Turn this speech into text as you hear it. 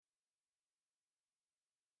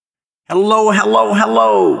Hello, hello,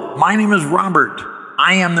 hello. My name is Robert.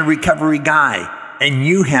 I am the recovery guy, and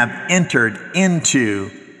you have entered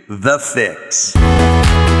into The Fix.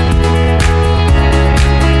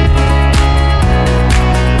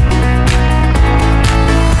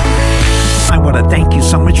 I want to thank you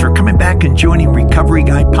so much for coming back and joining Recovery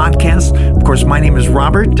Guy Podcast. Of course, my name is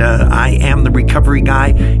Robert. I am the Recovery Guy,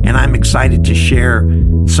 and I'm excited to share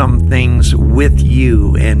some things with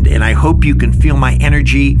you. And I hope you can feel my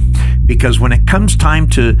energy, because when it comes time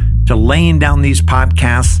to laying down these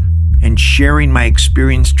podcasts and sharing my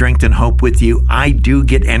experience, strength, and hope with you, I do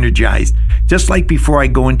get energized. Just like before I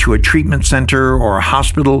go into a treatment center or a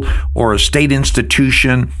hospital or a state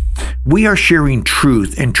institution, we are sharing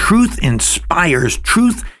truth, and truth inspires,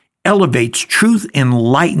 truth elevates, truth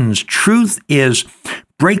enlightens. Truth is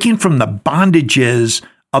breaking from the bondages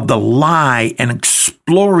of the lie and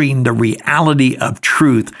exploring the reality of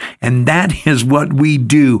truth. And that is what we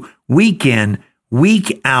do week in,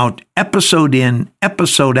 week out, episode in,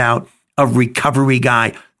 episode out of Recovery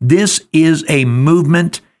Guy. This is a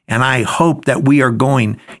movement, and I hope that we are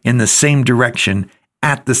going in the same direction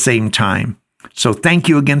at the same time. So thank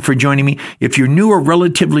you again for joining me. If you're new or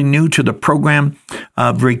relatively new to the program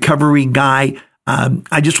of Recovery Guy,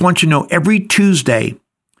 I just want you to know every Tuesday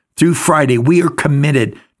through Friday, we are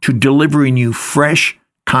committed to delivering you fresh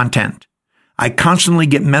content. I constantly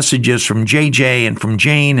get messages from JJ and from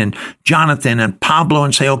Jane and Jonathan and Pablo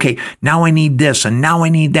and say, okay, now I need this and now I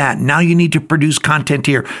need that. Now you need to produce content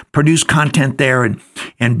here, produce content there.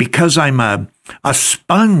 And because I'm a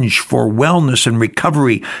sponge for wellness and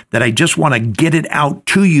recovery, that I just want to get it out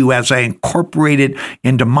to you as I incorporate it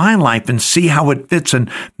into my life and see how it fits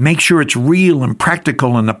and make sure it's real and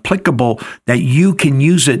practical and applicable, that you can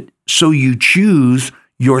use it so you choose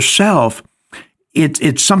yourself.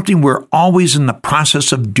 It's something we're always in the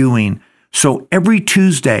process of doing. So every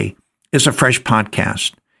Tuesday is a fresh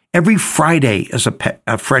podcast. Every Friday is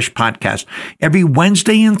a fresh podcast. Every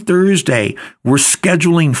Wednesday and Thursday, we're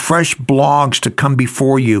scheduling fresh blogs to come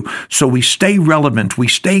before you. So we stay relevant. We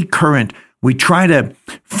stay current. We try to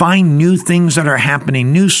find new things that are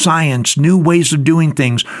happening, new science, new ways of doing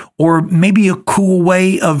things, or maybe a cool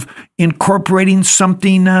way of incorporating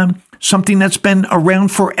something that's been around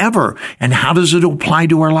forever. And how does it apply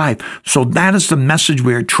to our life? So that is the message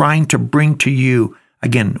we're trying to bring to you,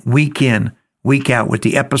 again, week in, week out with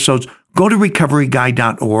the episodes. Go to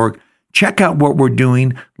recoveryguy.org. Check out what we're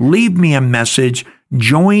doing. Leave me a message.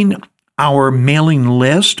 Join our mailing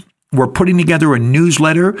list. We're putting together a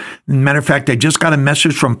newsletter. As a matter of fact, I just got a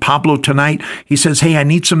message from Pablo tonight. He says, hey, I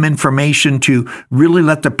need some information to really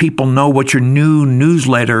let the people know what your new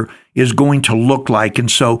newsletter is going to look like. And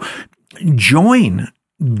so join,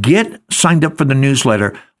 get signed up for the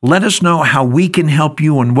newsletter. Let us know how we can help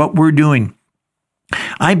you and what we're doing.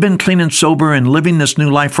 I've been clean and sober and living this new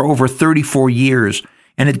life for over 34 years.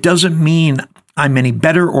 And it doesn't mean I'm any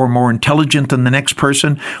better or more intelligent than the next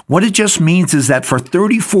person. What it just means is that for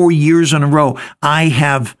 34 years in a row, I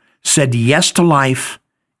have said yes to life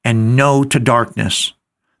and no to darkness.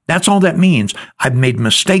 That's all that means. I've made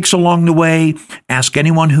mistakes along the way. Ask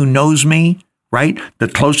anyone who knows me, right? The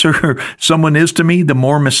closer someone is to me, the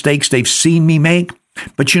more mistakes they've seen me make.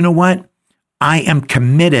 But you know what? I am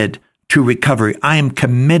committed to recovery. I am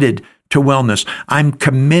committed to wellness. I'm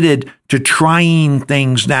committed to trying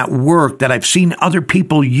things that work, that I've seen other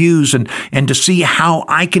people use, and to see how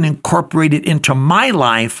I can incorporate it into my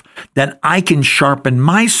life, that I can sharpen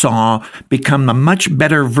my saw, become a much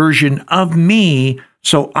better version of me,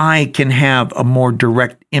 so I can have a more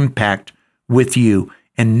direct impact with you.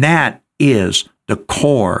 And that is the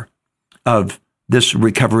core of this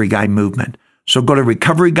Recovery Guy movement. So go to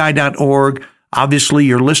recoveryguy.org. Obviously,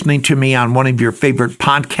 you're listening to me on one of your favorite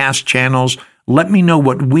podcast channels. Let me know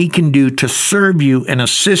what we can do to serve you and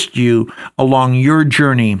assist you along your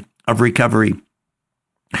journey of recovery.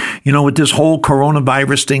 You know, with this whole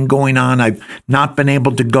coronavirus thing going on, I've not been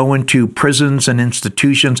able to go into prisons and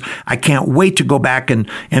institutions. I can't wait to go back and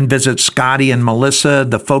visit Scotty and Melissa,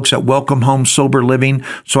 the folks at Welcome Home Sober Living,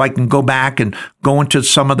 so I can go back and go into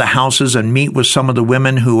some of the houses and meet with some of the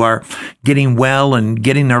women who are getting well and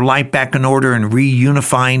getting their life back in order and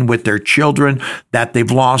reunifying with their children that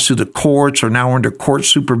they've lost through the courts or now under court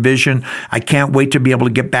supervision. I can't wait to be able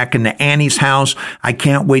to get back into Annie's house. I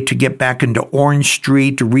can't wait to get back into Orange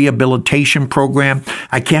Street rehabilitation program.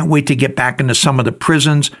 I can't wait to get back into some of the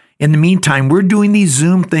prisons. In the meantime, we're doing these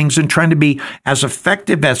Zoom things and trying to be as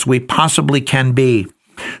effective as we possibly can be.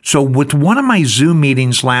 So with one of my Zoom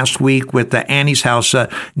meetings last week with Annie's house,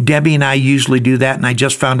 Debbie and I usually do that, and I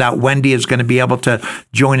just found out Wendy is going to be able to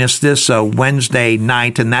join us this Wednesday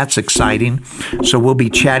night, and that's exciting. So we'll be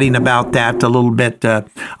chatting about that a little bit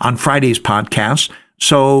on Friday's podcast.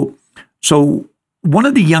 So one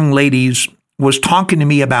of the young ladies was talking to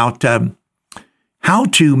me about how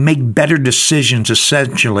to make better decisions,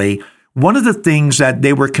 essentially. One of the things that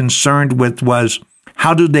they were concerned with was,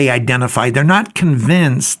 how do they identify? They're not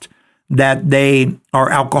convinced that they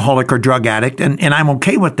are alcoholic or drug addict, and I'm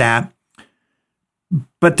okay with that.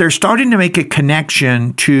 But they're starting to make a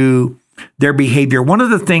connection to their behavior. One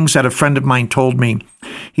of the things that a friend of mine told me,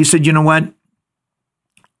 he said, you know what?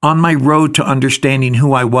 On my road to understanding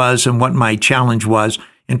who I was and what my challenge was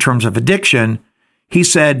in terms of addiction, he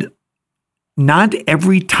said, not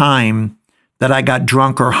every time that I got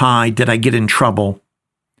drunk or high did I get in trouble.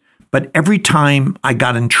 But every time I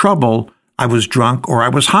got in trouble, I was drunk or I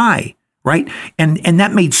was high, right? And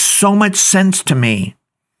that made so much sense to me.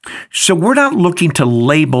 So we're not looking to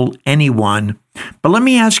label anyone, but let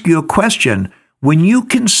me ask you a question. When you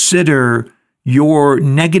consider your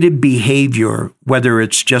negative behavior, whether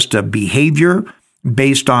it's just a behavior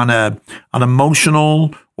based on an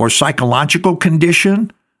emotional or psychological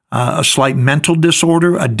condition, a slight mental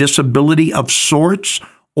disorder, a disability of sorts,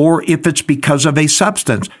 or if it's because of a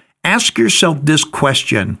substance, ask yourself this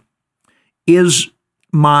question: is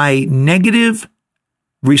my negative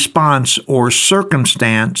response or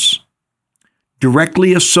circumstance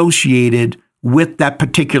directly associated with that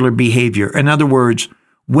particular behavior? In other words,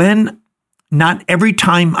 when not every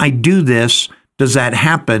time I do this does that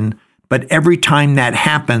happen, but every time that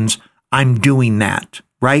happens, I'm doing that,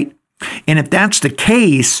 right? And if that's the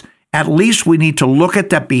case, at least we need to look at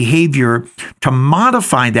that behavior, to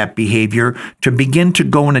modify that behavior, to begin to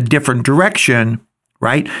go in a different direction,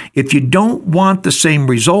 right? If you don't want the same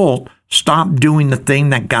result, stop doing the thing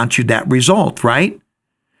that got you that result, right?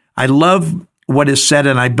 I love what is said,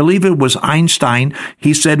 and I believe it was Einstein.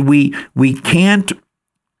 He said we can't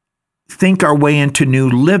think our way into new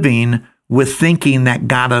living with thinking that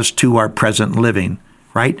got us to our present living,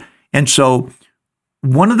 right? And so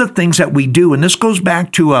one of the things that we do, and this goes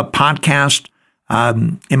back to a podcast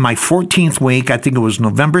in my 14th week, I think it was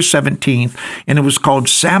November 17th, and it was called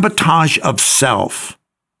Sabotage of Self.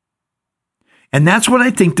 And that's what I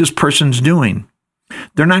think this person's doing.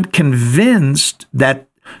 They're not convinced that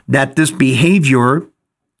this behavior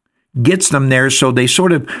gets them there, so they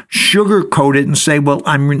sort of sugarcoat it and say, well,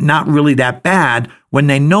 I'm not really that bad, when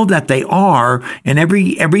they know that they are, and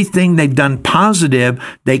everything they've done positive,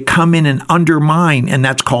 they come in and undermine, and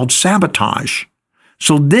that's called sabotage.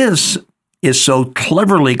 So this is so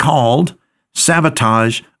cleverly called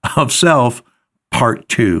Sabotage of Self, Part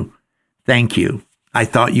 2. Thank you. I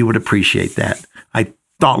thought you would appreciate that. I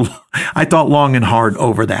thought long and hard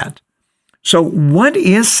over that. So what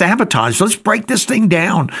is sabotage? Let's break this thing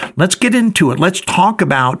down. Let's get into it. Let's talk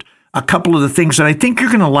about a couple of the things, and I think you're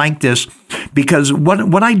going to like this, because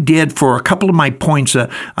what I did for a couple of my points a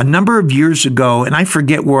number of years ago, and I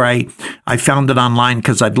forget where I found it online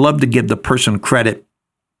because I'd love to give the person credit,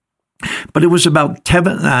 but it was about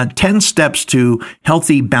 10 steps to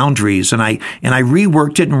healthy boundaries, and I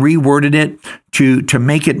reworked it and reworded it to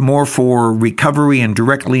make it more for recovery and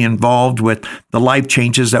directly involved with the life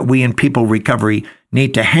changes that we in people recovery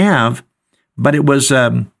need to have. But it was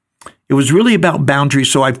really about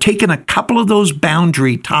boundaries. So I've taken a couple of those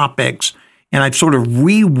boundary topics and I've sort of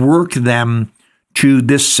reworked them to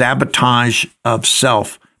this Sabotage of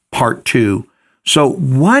Self, Part 2. So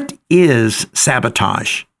what is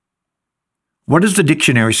sabotage? What does the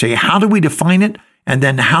dictionary say? How do we define it? And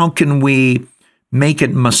then how can we make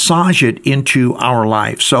it, massage it into our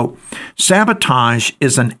life? So sabotage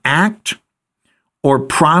is an act or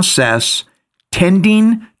process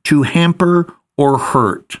tending to hamper or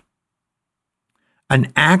hurt.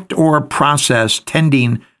 An act or a process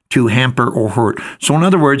tending to hamper or hurt. So in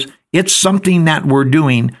other words, it's something that we're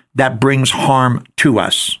doing that brings harm to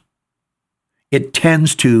us. It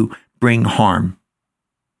tends to bring harm.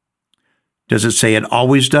 Does it say it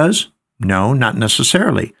always does? No, not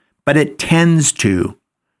necessarily, but it tends to.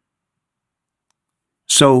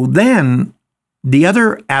 So then the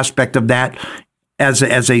other aspect of that, as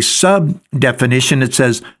a sub-definition, it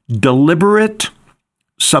says deliberate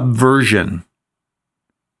subversion.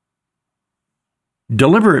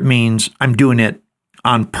 Deliberate means I'm doing it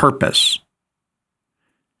on purpose.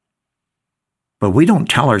 But we don't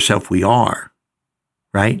tell ourselves we are,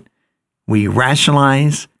 right? We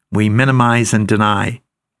rationalize, we minimize and deny.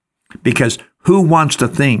 Because who wants to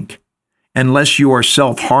think, unless you are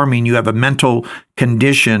self-harming, you have a mental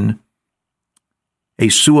condition, a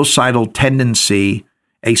suicidal tendency,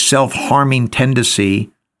 a self-harming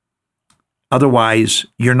tendency. Otherwise,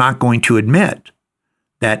 you're not going to admit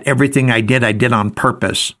that everything I did on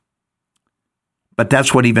purpose. But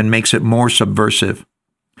that's what even makes it more subversive.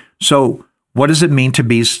 So what does it mean to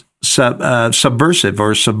be subversive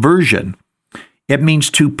or subversion? It means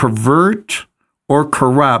to pervert or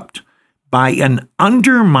corrupt by an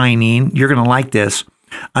undermining, you're going to like this,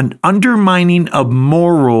 an undermining of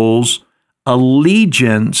morals,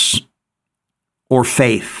 allegiance, or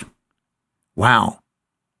faith. Wow.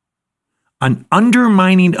 An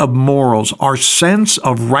undermining of morals, our sense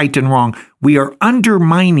of right and wrong. We are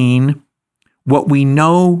undermining what we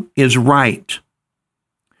know is right.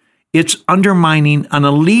 It's undermining an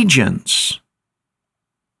allegiance.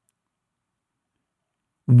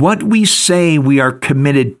 What we say we are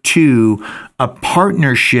committed to, a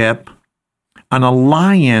partnership, an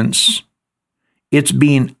alliance, it's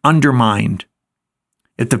being undermined.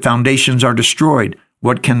 If the foundations are destroyed,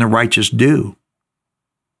 what can the righteous do?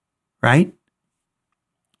 Right?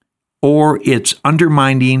 Or it's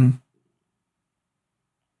undermining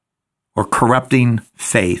or corrupting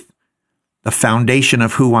faith, the foundation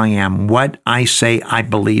of who I am, what I say I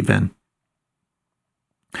believe in.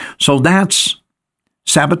 So that's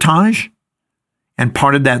sabotage, and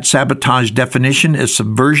part of that sabotage definition is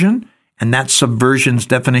subversion, and that's subversion's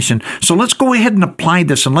definition. So let's go ahead and apply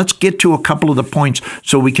this, and let's get to a couple of the points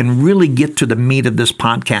so we can really get to the meat of this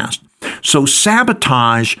podcast. So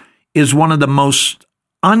sabotage is one of the most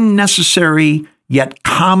unnecessary yet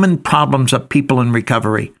common problems of people in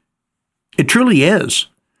recovery. It truly is.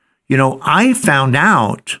 You know, I found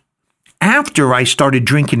out after I started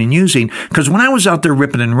drinking and using, because when I was out there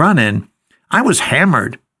ripping and running, I was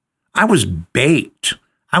hammered. I was baked.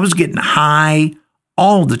 I was getting high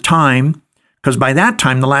all the time, because by that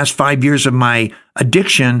time, the last 5 years of my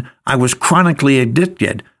addiction, I was chronically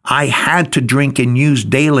addicted. I had to drink and use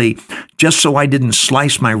daily just so I didn't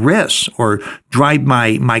slice my wrists or drive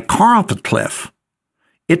my car off a cliff.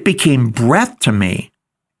 It became breath to me.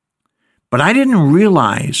 But I didn't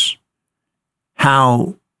realize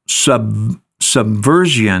how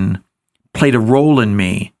subversion played a role in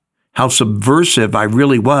me, how subversive I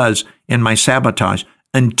really was in my sabotage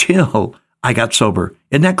until I got sober.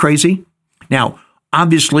 Isn't that crazy? Now,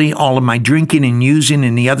 obviously, all of my drinking and using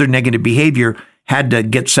and the other negative behavior had to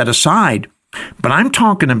get set aside. But I'm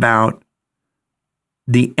talking about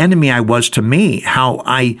the enemy I was to me, how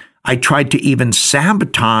I tried to even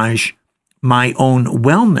sabotage my own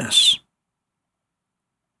wellness.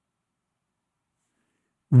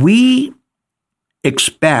 I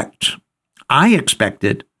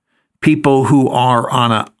expected people who are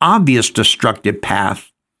on an obvious destructive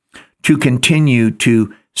path to continue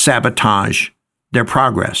to sabotage their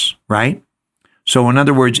progress, right? So in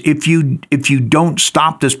other words, if you don't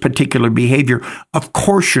stop this particular behavior, of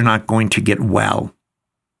course you're not going to get well,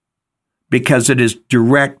 because it is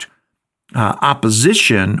direct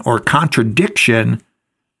opposition or contradiction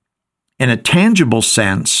in a tangible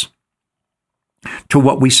sense to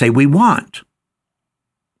what we say we want.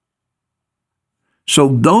 So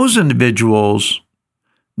those individuals,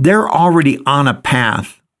 they're already on a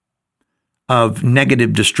path of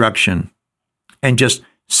negative destruction, and just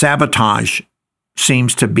sabotage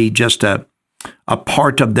seems to be just a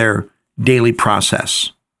part of their daily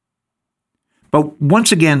process. But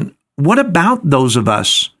once again, what about those of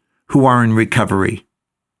us who are in recovery?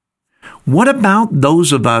 What about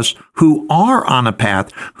those of us who are on a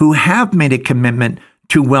path, who have made a commitment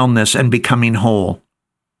to wellness and becoming whole?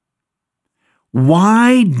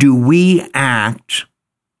 Why do we act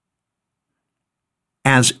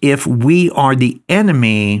as if we are the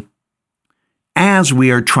enemy as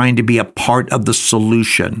we are trying to be a part of the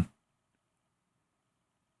solution?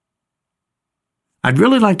 I'd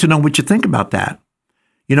really like to know what you think about that.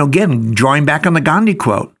 You know, again, drawing back on the Gandhi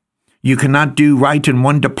quote, you cannot do right in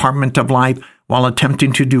one department of life while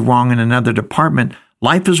attempting to do wrong in another department.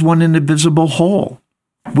 Life is one indivisible whole.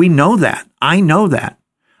 We know that. I know that.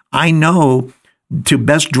 I know to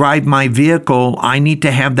best drive my vehicle, I need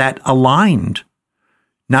to have that aligned.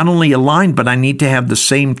 Not only aligned, but I need to have the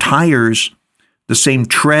same tires, the same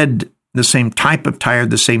tread, the same type of tire,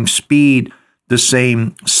 the same speed, the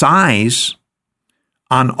same size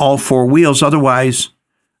on all four wheels. Otherwise,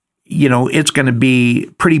 you know, it's going to be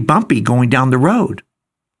pretty bumpy going down the road.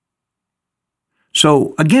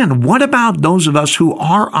 So again, what about those of us who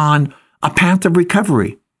are on a path of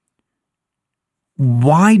recovery?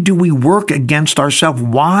 Why do we work against ourselves?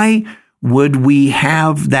 Why would we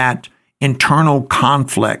have that internal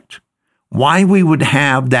conflict? Why we would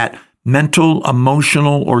have that mental,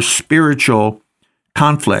 emotional, or spiritual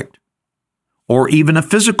conflict? or even a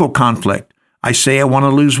physical conflict. I say I want to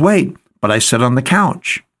lose weight, but I sit on the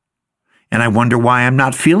couch and I wonder why I'm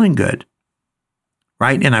not feeling good,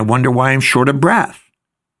 right? And I wonder why I'm short of breath.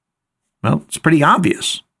 Well, it's pretty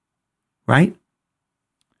obvious, right?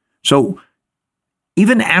 So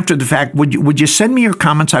even after the fact, would you send me your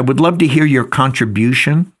comments? I would love to hear your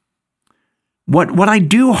contribution. What I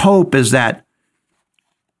do hope is that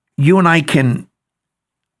you and I can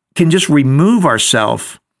just remove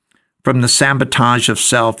ourselves from the sabotage of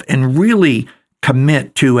self and really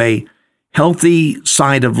commit to a healthy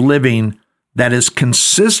side of living that is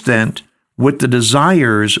consistent with the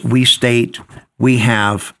desires we state we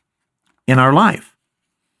have in our life.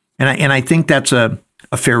 And I think that's a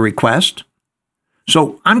fair request.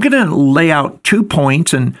 So I'm going to lay out 2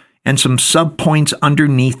 points and some sub-points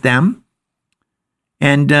underneath them.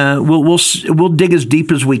 And we'll dig as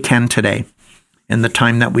deep as we can today in the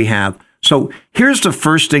time that we have. So here's the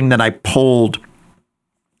first thing that I pulled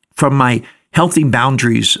from my Healthy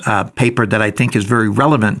Boundaries paper that I think is very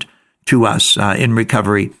relevant to us in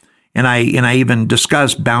recovery. And I even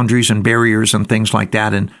discussed boundaries and barriers and things like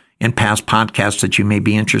that in past podcasts that you may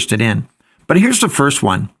be interested in. But here's the first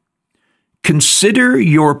one. Consider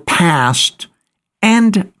your past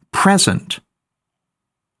and present.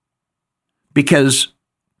 Because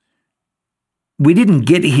we didn't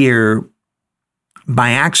get here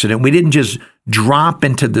by accident. We didn't just drop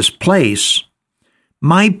into this place.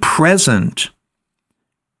 My present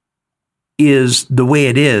is the way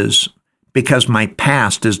it is because my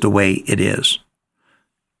past is the way it is.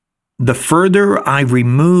 The further I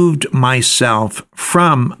removed myself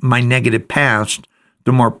from my negative past,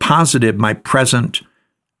 the more positive my present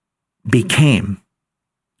became.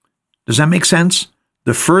 Does that make sense?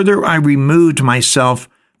 The further I removed myself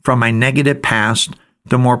from my negative past,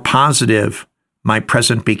 the more positive my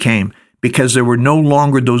present became, because there were no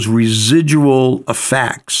longer those residual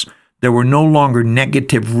effects. There were no longer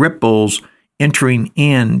negative ripples entering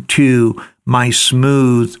into my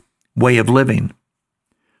smooth way of living.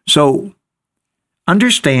 So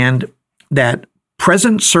understand that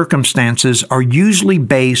present circumstances are usually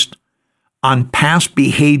based on past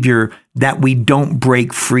behavior that we don't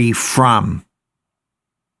break free from.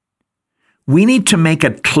 We need to make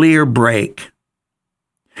a clear break.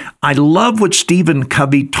 I love what Stephen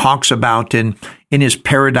Covey talks about in his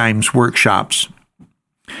Paradigms workshops.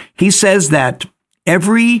 He says that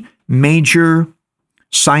every major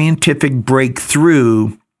scientific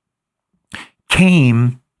breakthrough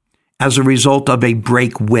came as a result of a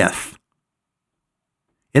break with.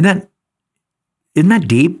 Isn't that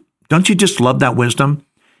deep? Don't you just love that wisdom?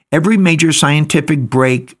 Every major scientific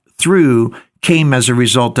breakthrough came as a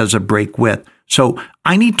result as a break with. So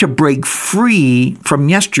I need to break free from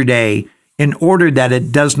yesterday in order that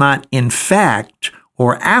it does not infect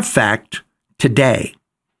or affect today.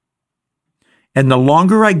 And the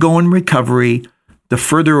longer I go in recovery, the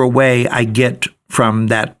further away I get from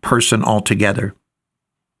that person altogether.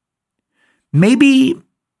 Maybe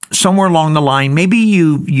somewhere along the line, maybe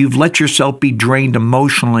you've let yourself be drained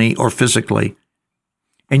emotionally or physically,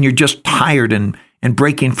 and you're just tired and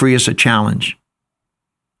breaking free is a challenge.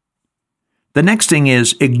 The next thing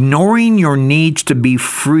is ignoring your needs to be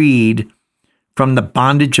freed from the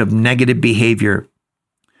bondage of negative behavior.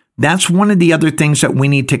 That's one of the other things that we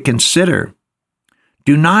need to consider.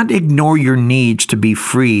 Do not ignore your needs to be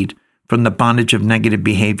freed from the bondage of negative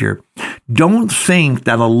behavior. Don't think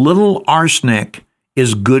that a little arsenic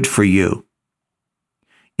is good for you.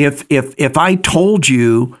 If I told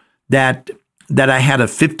you that I had a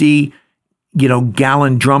 50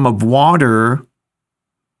 gallon drum of water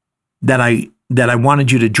that I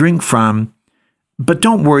wanted you to drink from, but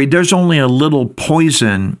don't worry, there's only a little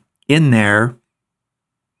poison in there,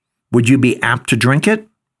 would you be apt to drink it?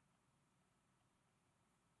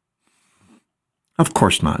 Of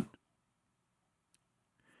course not.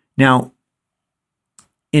 Now,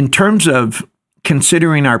 in terms of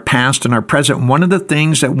considering our past and our present, one of the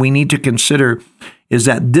things that we need to consider is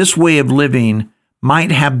that this way of living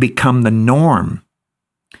might have become the norm.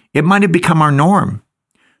 It might have become our norm.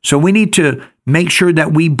 So we need to make sure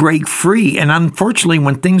that we break free. And unfortunately,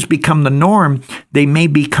 when things become the norm, they may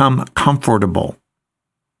become comfortable.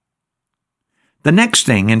 The next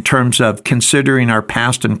thing in terms of considering our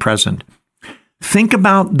past and present, think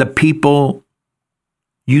about the people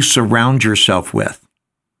you surround yourself with.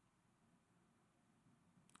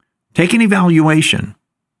 Take an evaluation,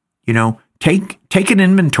 take an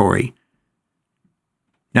inventory.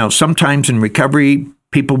 Now, sometimes in recovery,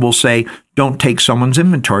 people will say, don't take someone's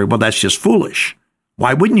inventory. Well, that's just foolish.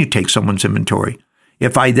 Why wouldn't you take someone's inventory?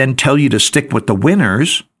 If I then tell you to stick with the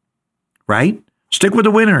winners, right? Stick with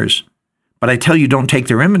the winners. but I tell you don't take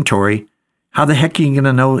their inventory, how the heck are you going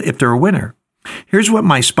to know if they're a winner? Here's what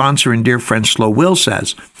my sponsor and dear friend Slow Will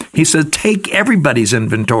says. He says, take everybody's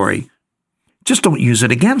inventory. Just don't use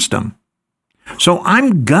it against them. So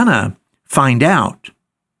I'm going to find out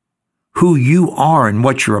who you are and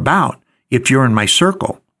what you're about if you're in my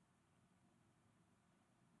circle.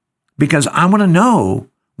 Because I want to know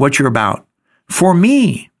what you're about. For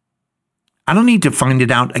me, I don't need to find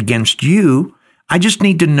it out against you. I just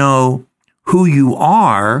need to know who you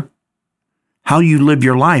are, how you live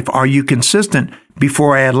your life. Are you consistent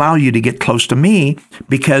before I allow you to get close to me?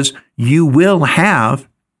 Because you will have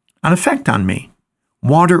an effect on me.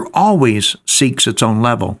 Water always seeks its own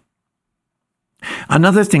level.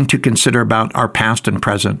 Another thing to consider about our past and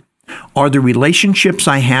present, are the relationships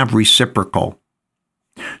I have reciprocal?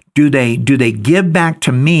 Do they give back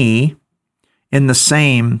to me in the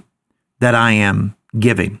same that I am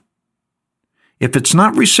giving? If it's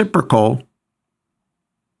not reciprocal,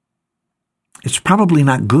 it's probably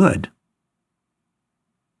not good.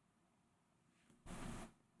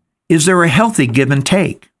 Is there a healthy give and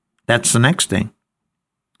take? That's the next thing.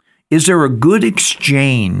 Is there a good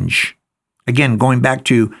exchange? Again, going back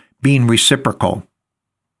to being reciprocal.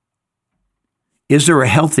 Is there a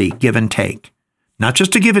healthy give and take? Not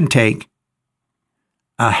just a give and take,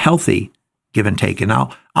 a healthy give and take. And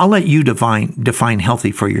I'll let you define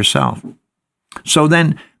healthy for yourself. So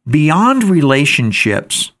then, beyond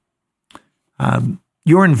relationships,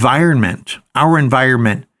 your environment, our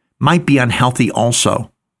environment, might be unhealthy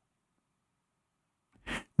also.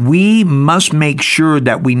 We must make sure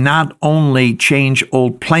that we not only change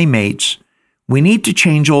old playmates, we need to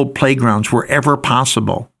change old playgrounds wherever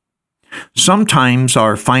possible. Sometimes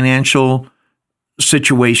our financial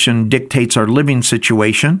situation dictates our living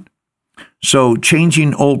situation. So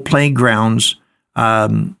changing old playgrounds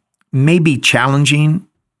may be challenging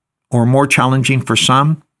or more challenging for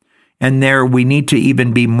some. And there we need to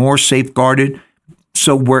even be more safeguarded.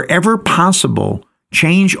 So wherever possible,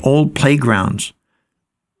 change old playgrounds.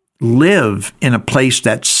 Live in a place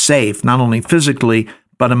that's safe, not only physically,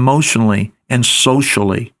 but emotionally and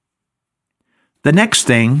socially. The next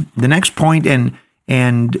point,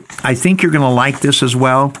 and I think you're going to like this as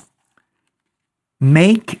well,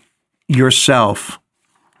 make yourself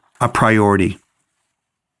a priority.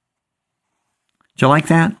 Do you like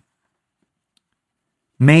that?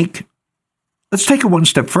 Let's take it one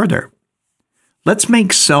step further. Let's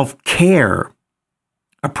make self-care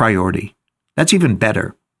a priority. That's even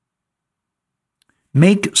better.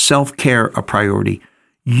 Make self-care a priority.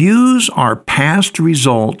 Use our past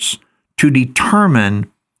results to determine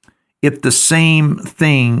if the same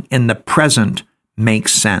thing in the present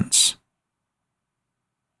makes sense.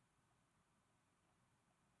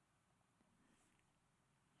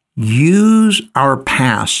 Use our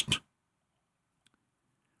past.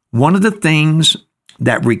 One of the things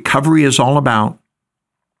that recovery is all about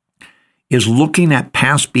is looking at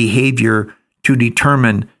past behavior to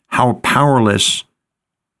determine how powerless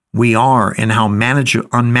we are and how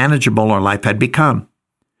unmanageable our life had become.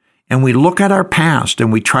 And we look at our past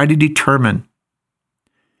and we try to determine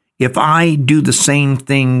if I do the same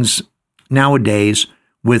things nowadays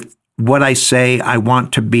with what I say I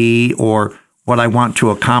want to be or what I want to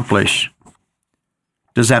accomplish,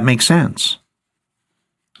 does that make sense?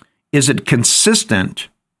 Is it consistent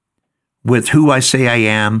with who I say I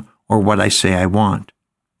am or what I say I want?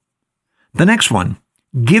 The next one,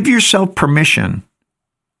 give yourself permission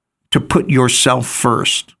to put yourself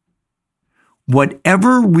first.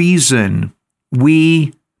 Whatever reason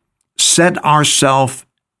we set ourselves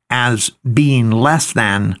as being less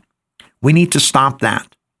than, we need to stop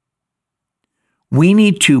that. We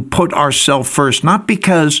need to put ourselves first, not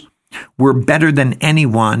because we're better than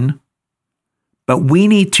anyone, but we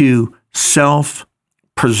need to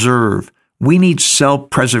self-preserve. We need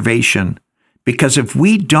self-preservation, because if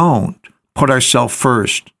we don't put ourselves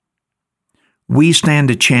first, we stand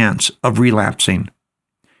a chance of relapsing.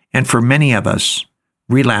 And for many of us,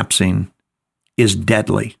 relapsing is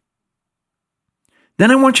deadly.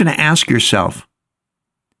 Then I want you to ask yourself,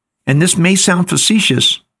 and this may sound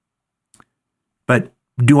facetious, but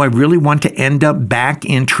do I really want to end up back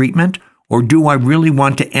in treatment? Or do I really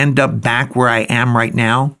want to end up back where I am right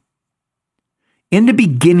now? In the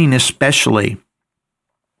beginning especially,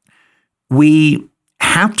 we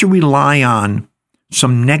have to rely on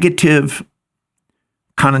some negative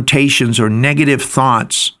connotations or negative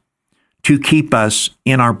thoughts to keep us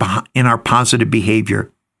in our positive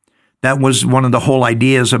behavior. That was one of the whole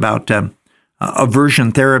ideas about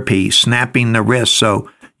aversion therapy, snapping the wrist. So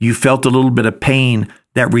you felt a little bit of pain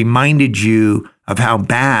that reminded you of how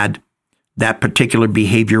bad that particular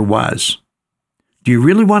behavior was. Do you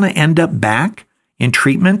really want to end up back in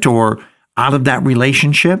treatment or out of that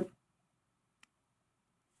relationship?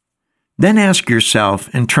 Then ask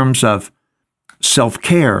yourself, in terms of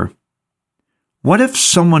self-care, what if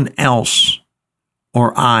someone else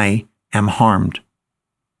or I am harmed?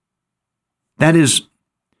 That is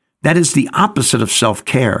the opposite of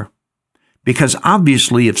self-care. Because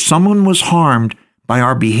obviously, if someone was harmed by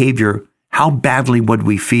our behavior, how badly would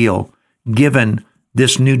we feel given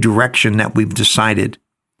this new direction that we've decided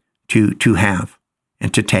to have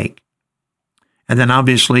and to take? And then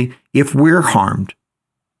obviously, if we're harmed,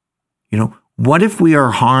 what if we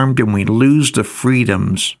are harmed and we lose the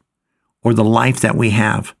freedoms or the life that we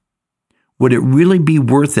have? Would it really be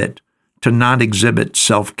worth it to not exhibit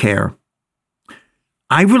self-care?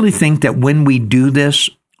 I really think that when we do this,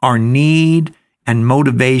 our need and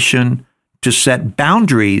motivation to set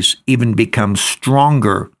boundaries even becomes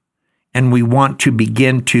stronger, and we want to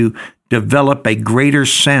begin to develop a greater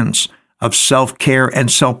sense of self-care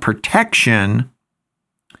and self-protection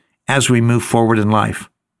as we move forward in life.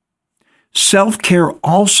 Self-care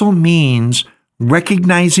also means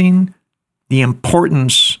recognizing the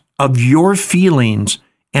importance of your feelings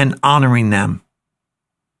and honoring them.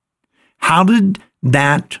 How did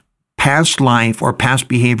that past life or past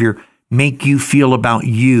behavior make you feel about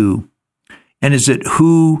you? And is it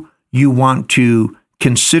who you want to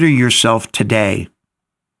consider yourself today?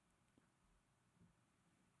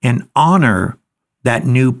 And honor that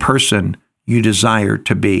new person you desire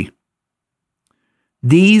to be.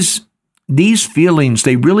 These feelings,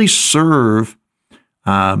 they really serve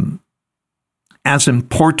as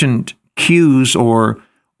important cues or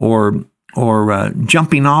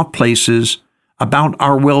jumping off places about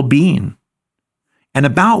our well-being and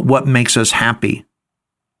about what makes us happy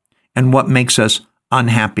and what makes us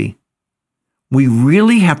unhappy. We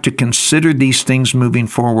really have to consider these things moving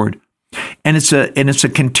forward. And it's a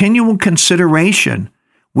continual consideration.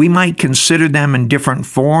 We might consider them in different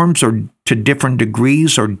forms or to different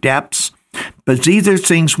degrees or depths, but these are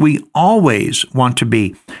things we always want to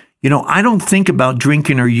be. I don't think about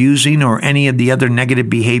drinking or using or any of the other negative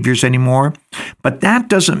behaviors anymore, but that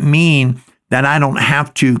doesn't mean that I don't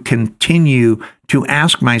have to continue to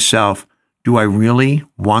ask myself, do I really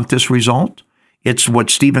want this result? It's what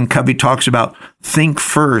Stephen Covey talks about, think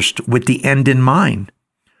first with the end in mind.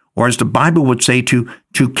 Or as the Bible would say, to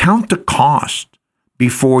count the cost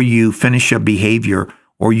before you finish a behavior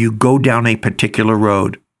or you go down a particular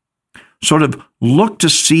road. Sort of look to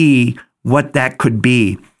see what that could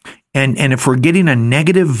be. And if we're getting a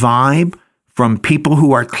negative vibe from people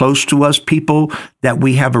who are close to us, people that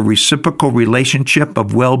we have a reciprocal relationship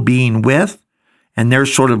of well-being with, and they're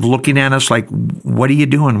sort of looking at us like, what are you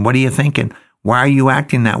doing? What are you thinking? Why are you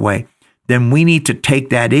acting that way? Then we need to take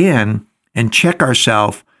that in and check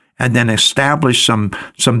ourselves and then establish some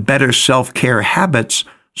better self-care habits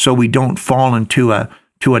so we don't fall into a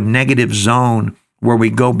negative zone where we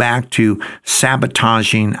go back to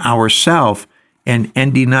sabotaging ourselves and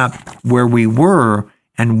ending up where we were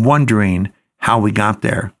and wondering how we got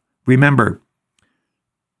there. Remember,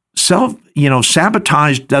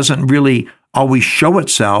 sabotage doesn't really always show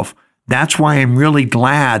itself. That's why I'm really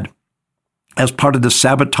glad, as part of the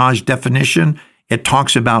sabotage definition, it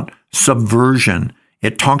talks about subversion.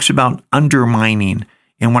 It talks about undermining.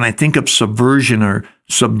 And when I think of subversion or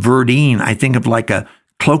subverting, I think of like a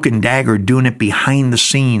cloak and dagger doing it behind the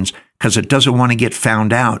scenes because it doesn't want to get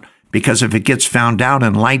found out. Because if it gets found out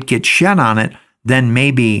and light gets shed on it, then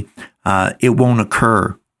maybe it won't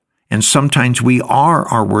occur. And sometimes we are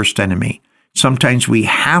our worst enemy. Sometimes we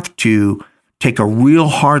have to take a real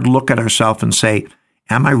hard look at ourselves and say,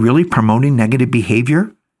 am I really promoting negative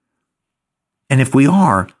behavior? And if we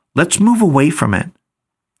are, let's move away from it.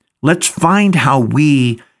 Let's find how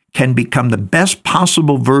we can become the best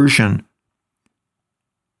possible version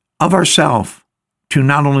of ourselves to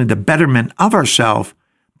not only the betterment of ourselves,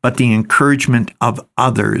 but the encouragement of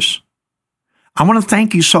others. I want to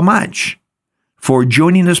thank you so much for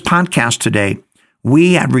joining this podcast today.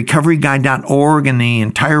 We at recoveryguy.org and the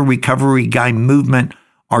entire Recovery Guy movement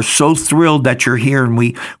are so thrilled that you're here, and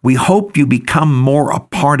we hope you become more a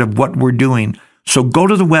part of what we're doing. So go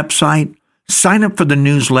to the website, sign up for the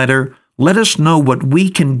newsletter, let us know what we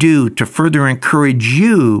can do to further encourage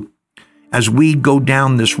you as we go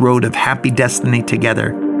down this road of happy destiny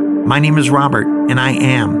together. My name is Robert, and I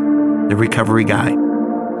am the Recovery Guy.